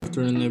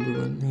afternoon,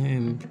 everyone. I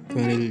am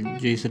Karel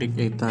Jaisrik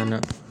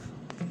Aitana,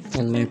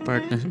 and my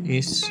partner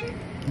is.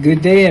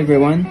 Good day,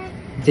 everyone.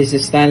 This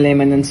is Stanley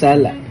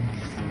Manansala.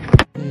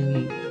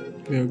 And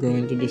we are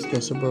going to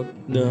discuss about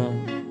the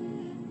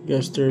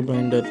gas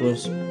turbine that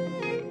was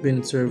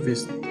been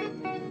serviced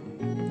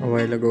a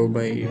while ago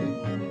by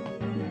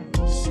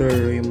Sir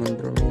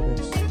Raymond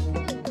Ramirez.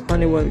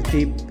 Honeywell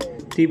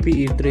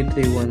TPE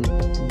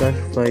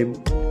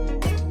 331-5.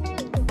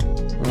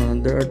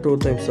 There are two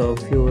types of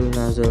fuel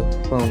nozzle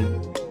found,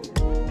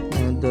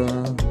 the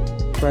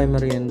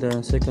primary and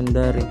the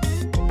secondary.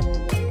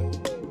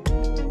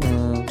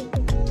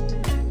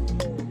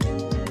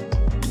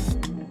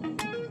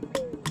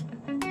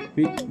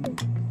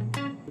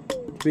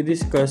 We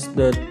discussed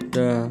that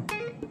the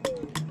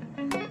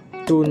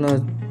two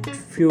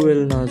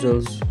fuel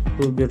nozzles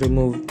will be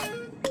removed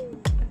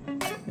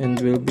and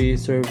will be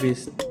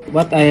serviced.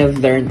 What I have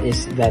learned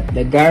is that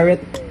the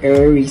Garrett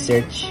Air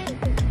Research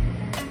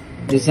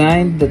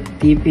designed the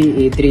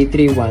TPE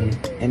 331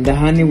 and the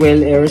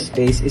Honeywell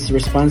Aerospace is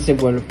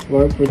responsible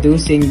for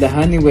producing the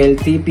Honeywell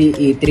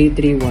TPE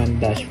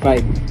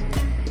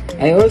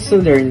 331-5. I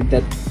also learned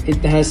that it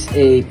has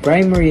a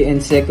primary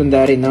and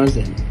secondary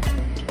nozzle,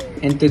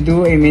 and to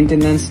do a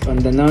maintenance on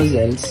the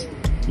nozzles,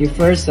 you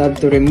first have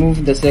to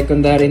remove the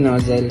secondary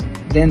nozzle,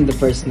 then the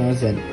first nozzle.